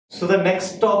So the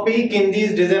next topic in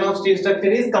this design of steel structure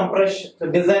is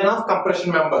design of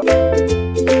compression member.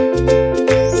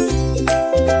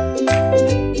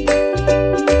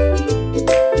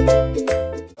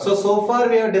 So far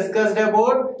we have discussed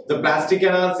about the plastic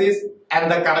analysis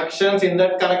and the connections. In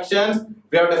that connections,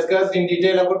 we have discussed in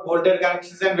detail about bolted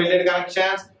connections and welded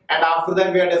connections, and after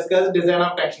that we have discussed design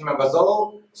of tension member.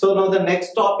 So now the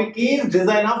next topic is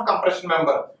design of compression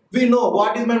member. We know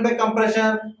what is meant by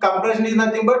compression. Compression is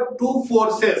nothing but two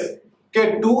forces,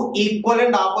 okay, two equal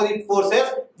and opposite forces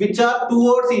which are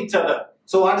towards each other.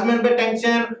 So what is meant by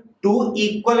tension? Two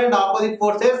equal and opposite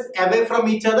forces away from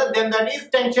each other, then that is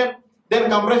tension. Then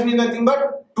compression is nothing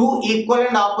but two equal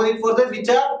and opposite forces which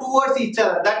are towards each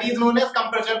other, that is known as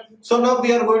compression. So now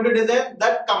we are going to design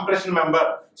that compression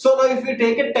member. So now if we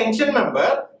take a tension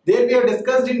member, there we have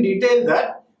discussed in detail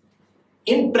that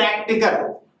in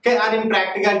practical, okay, or in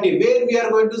practicality, where we are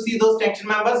going to see those tension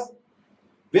members?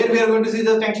 Where we are going to see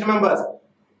those tension members?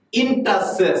 In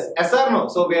trusses, yes or no?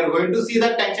 So we are going to see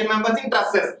the tension members in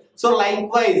trusses. So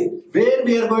likewise, where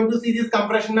we are going to see these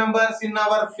compression members in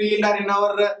our field or in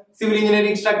our civil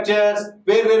engineering structures,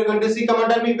 where we are going to see, come on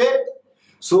tell me where?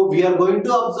 So we are going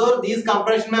to observe these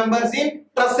compression members in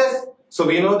trusses. So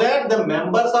we know that the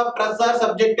members of truss are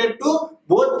subjected to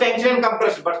both tension and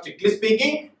compression, but strictly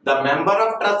speaking, the member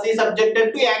of truss is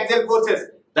subjected to axial forces.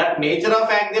 That nature of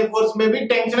axial force may be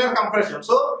tension or compression.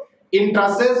 So in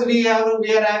trusses we are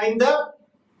having the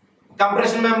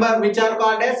compression member which are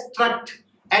called as strut.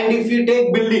 And if you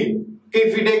take building, okay,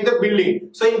 if you take the building,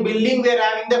 so in building we are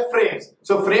having the frames.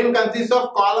 So frame consists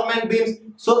of column and beams.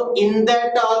 So in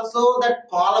that also that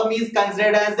column is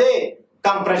considered as a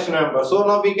compression member. So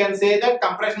now we can say that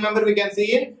compression member we can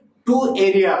see in two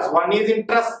areas. One is in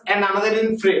truss and another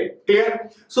in frame. Clear?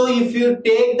 So if you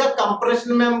take the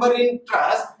compression member in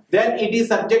truss, then it is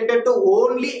subjected to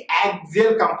only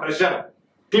axial compression.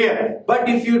 Clear? But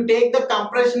if you take the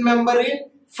compression member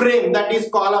in frame, that is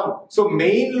column, so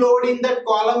main load in that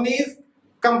column is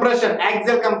compression,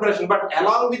 axial compression, but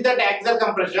along with that axial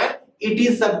compression, it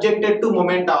is subjected to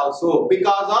moment also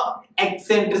because of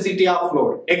eccentricity of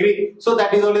load. Agree? So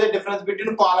that is only the difference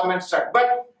between column and strut,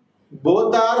 but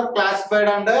both are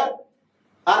classified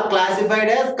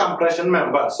as compression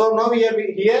member. So now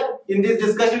here in this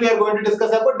discussion we are going to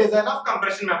discuss about design of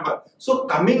compression member. So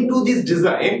coming to this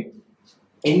design,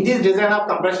 in this design of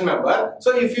compression member,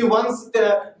 so if you once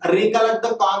recollect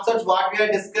the concepts what we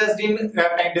have discussed in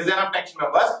design of tension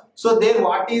members, so there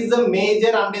what is the major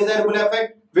undesirable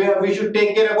effect where we should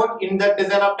take care about in the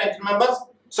design of tension members?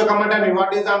 So come and tell me,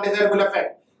 what is the undesirable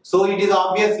effect? So it is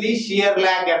obviously shear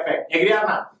lag effect. Agree or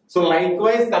not? So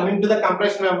likewise, coming to the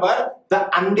compression member,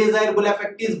 the undesirable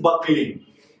effect is buckling.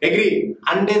 Agree?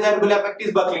 Undesirable effect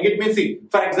is buckling. It means, see,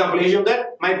 for example, assume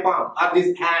that my palm or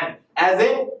this hand as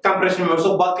a compression member.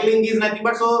 So buckling is nothing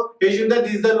but, so assume that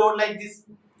this is the load like this.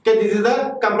 Okay, this is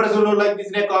the compressive load like this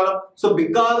in a column. So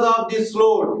because of this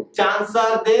load, chances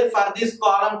are there for this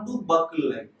column to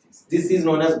buckle like this. This is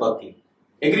known as buckling.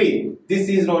 Agree? This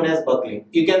is known as buckling.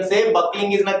 You can say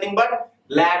buckling is nothing but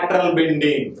lateral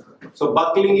bending. So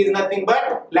buckling is nothing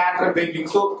but lateral bending.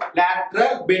 So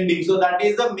lateral bending. So that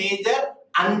is the major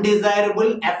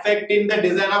undesirable effect in the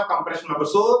design of compression member.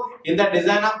 So in the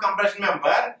design of compression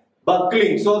member,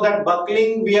 buckling. So that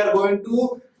buckling we are going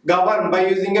to govern by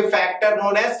using a factor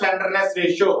known as slenderness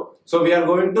ratio. So we are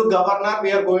going to govern or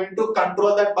we are going to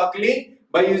control that buckling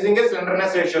by using a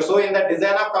slenderness ratio. So in the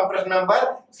design of compression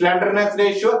member, slenderness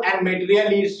ratio and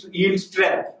material yield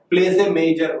strength plays a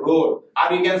major role.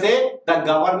 Or you can say the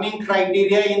governing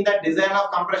criteria in the design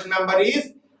of compression member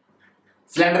is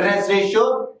slenderness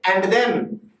ratio and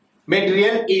then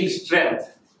material yield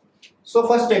strength. So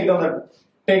first take down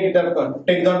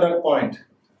that point.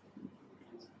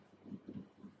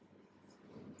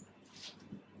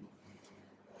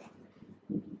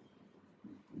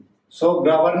 So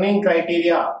governing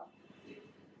criteria.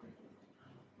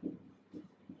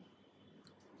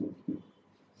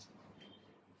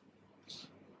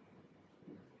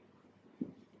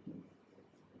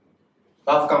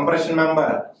 Of compression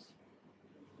member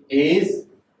is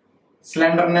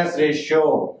slenderness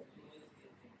ratio,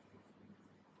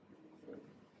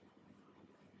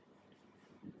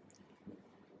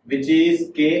 which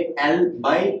is KL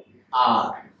by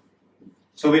R.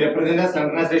 So we represent the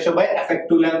slenderness ratio by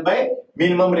effective length by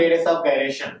minimum radius of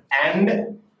gyration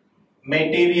and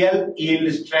material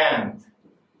yield strength.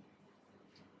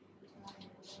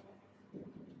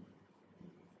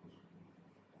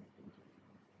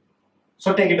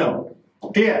 So take it down.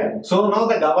 Clear? So now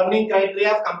the governing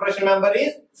criteria of compression member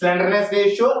is slenderness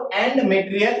ratio and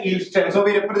material yield strength. So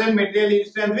we represent material yield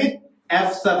strength with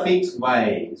F suffix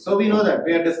Y. So we know that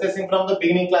we are discussing from the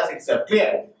beginning class itself.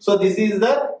 Clear? So these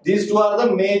two are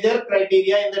the major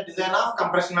criteria in the design of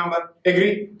compression member.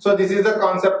 Agree? So this is the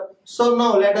concept. So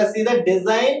now let us see the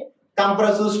design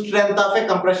compressive strength of a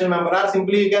compression member, or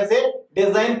simply you can say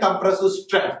design compressive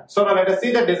strength. So now let us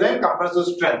see the design compressive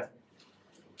strength.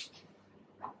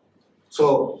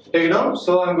 So take it down.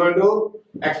 So I'm going to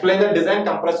explain the design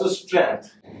compressive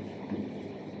strength.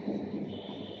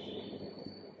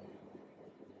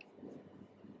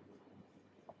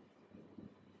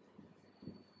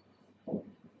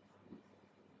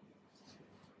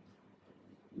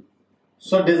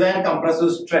 So design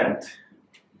compressive strength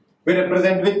we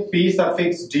represent with P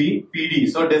suffix D, PD.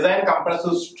 So design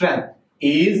compressive strength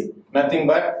is nothing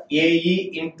but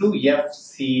AE into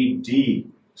FCD.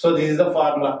 So this is the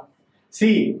formula.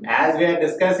 See, as we are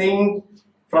discussing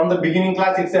from the beginning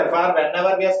class itself, or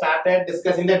whenever we have started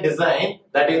discussing the design,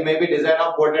 that is maybe design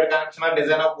of bolted connection or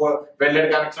design of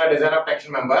welded connection or design of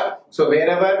tension member. So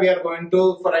wherever we are going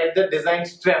to write the design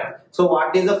strength. So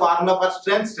what is the formula for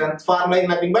strength? Strength formula is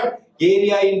nothing but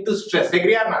area into stress.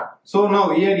 Agree or not? So now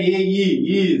here AE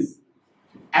is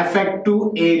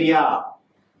effective area.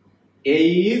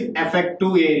 AE is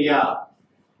effective area.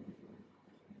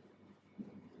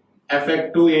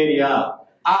 Effective area.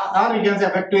 Or we can say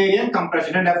effective area and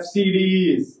compression, and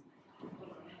FCD is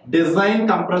design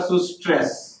compressive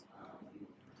stress.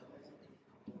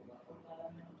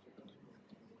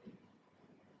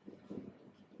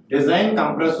 Design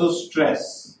compressive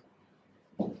stress.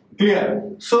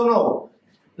 Clear? So now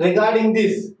regarding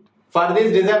this, for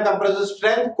this design compressive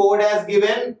strength, code has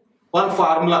given one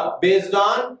formula based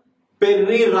on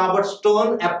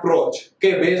Perry-Robertson approach.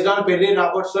 Okay, based on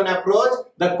Perry-Robertson approach,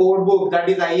 the code book, that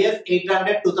is IS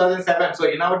 800-2007. So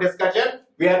in our discussion,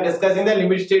 we are discussing the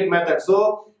limit state method.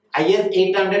 So IS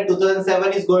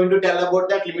 800-2007 is going to tell about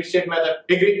that limit state method.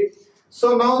 Agree?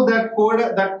 So now that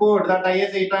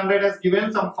IS 800 has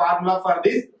given some formula for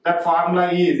this. That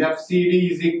formula is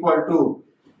FCD is equal to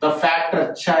the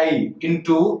factor chi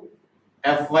into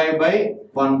Fy by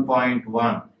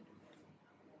 1.1.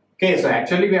 Okay, so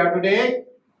actually we have to take,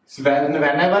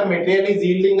 whenever material is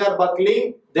yielding or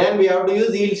buckling, then we have to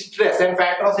use yield stress, and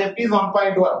factor of safety is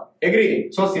 1.1.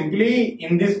 Agree? So simply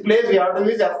in this place we have to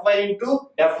use Fy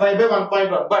into Fy by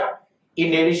 1.1. But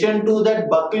in addition to that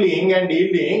buckling and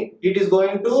yielding, it is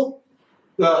going to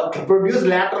produce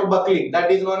lateral buckling,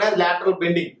 that is known as lateral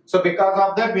bending. So because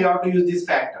of that we have to use this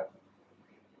factor.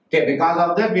 Okay, because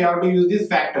of that we have to use this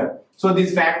factor. So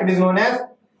this factor is known as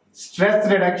stress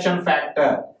reduction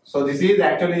factor. So this is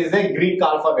actually a Greek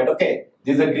alphabet. Okay,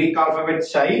 this is a Greek alphabet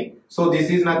chi. So this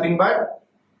is nothing but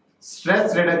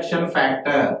stress reduction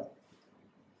factor.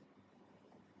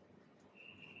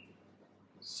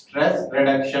 Stress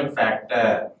reduction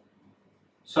factor.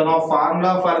 So now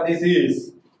formula for this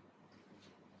is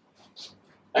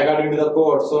according to the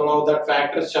code. So now that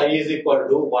factor chi is equal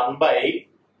to 1 by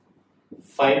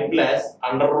 5 plus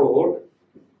under root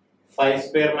 5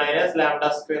 square minus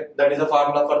lambda square. That is the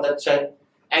formula for that chi.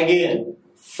 Again,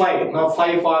 5. Now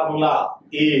 5 formula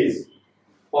is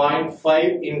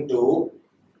 0.5 into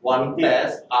 1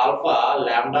 plus alpha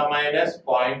lambda minus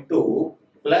 0.2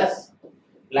 plus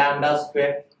lambda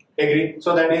square. Agree?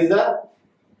 So that is the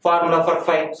formula for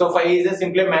 5. So 5 is a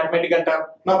simply mathematical term.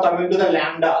 Now coming to the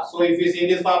lambda. So if you see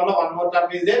this formula, one more term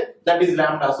is there, that is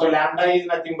lambda. So lambda is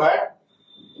nothing but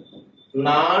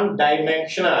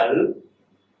non-dimensional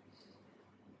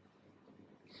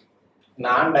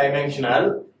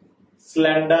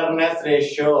slenderness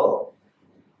ratio.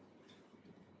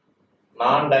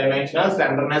 Non-dimensional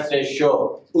slenderness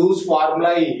ratio, whose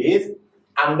formula is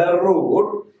under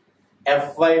root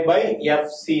Fy by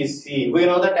FCC. We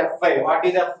know that Fy. What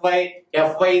is Fy?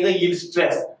 Fy is the yield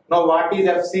stress. Now what is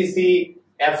FCC?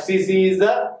 FCC is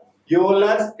the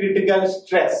Euler's critical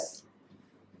stress.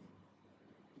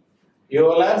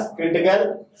 Euler's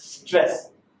critical stress.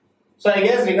 So I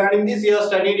guess regarding this you have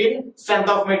studied in strength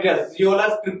of materials.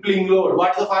 Euler's crippling load.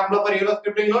 What is the formula for Euler's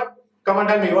crippling load? Come on,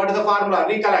 tell me. What is the formula?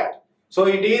 Recollect. So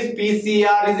it is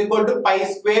PCR is equal to pi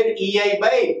square EI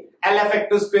by L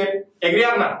effective square. Agree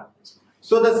or not?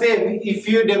 So the same. If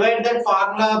you divide that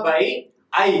formula by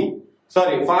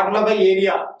formula by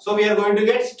area. So we are going to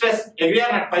get stress. Agree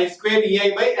or not? Pi square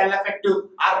EI by L effective,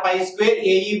 or pi square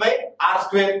AE by R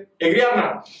square. Agree or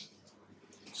not?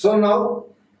 So now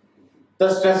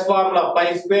the stress formula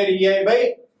pi square EI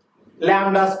by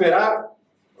lambda square, or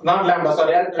not lambda,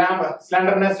 sorry, lambda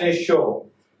slenderness ratio.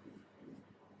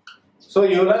 So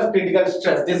Euler's critical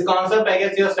stress. This concept I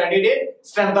guess you have studied in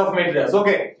strength of materials.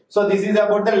 Okay. So this is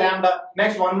about the lambda.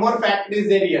 Next, one more factor is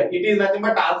there here. It is nothing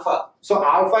but alpha. So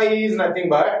alpha is nothing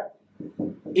but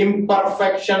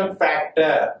imperfection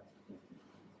factor.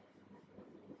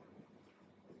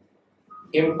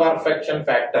 Imperfection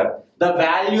factor. The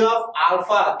value of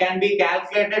alpha can be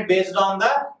calculated based on the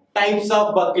types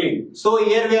of buckling. So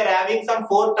here we are having some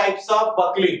 4 types of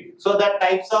buckling. So the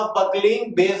types of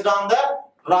buckling based on the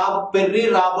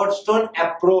Perry-Robertson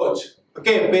approach.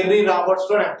 Okay,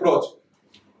 Perry-Robertson approach.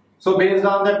 So based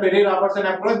on the Perry-Robertson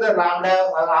approach, the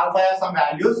alpha has some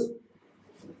values.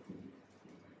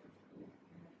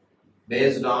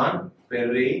 Based on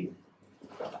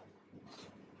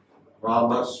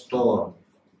Perry-Robertson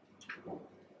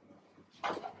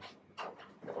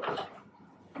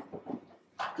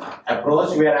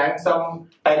approach, we are having some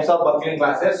types of buckling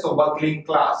classes. So buckling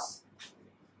class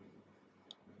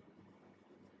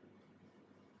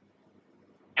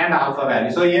and alpha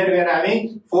value. So here we are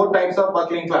having 4 types of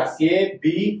buckling class: A,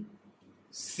 B,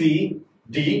 C,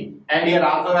 D, and here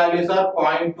alpha values are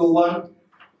 0.21,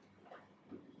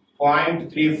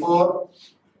 0.34,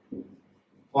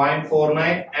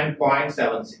 0.49 and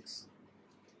 0.76.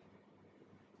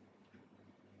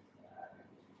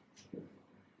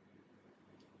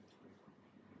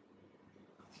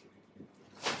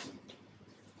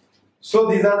 So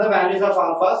these are the values of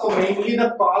alpha. So mainly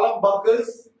the column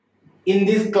buckles in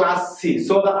this class C.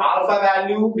 So the alpha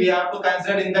value we have to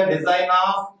consider in the design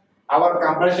of our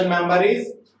compression member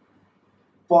is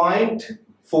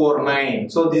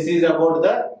 0.49. So this is about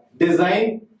the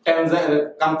design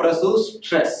compressive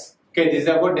stress. Okay, this is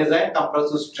about design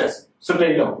compressive stress. So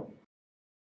take down.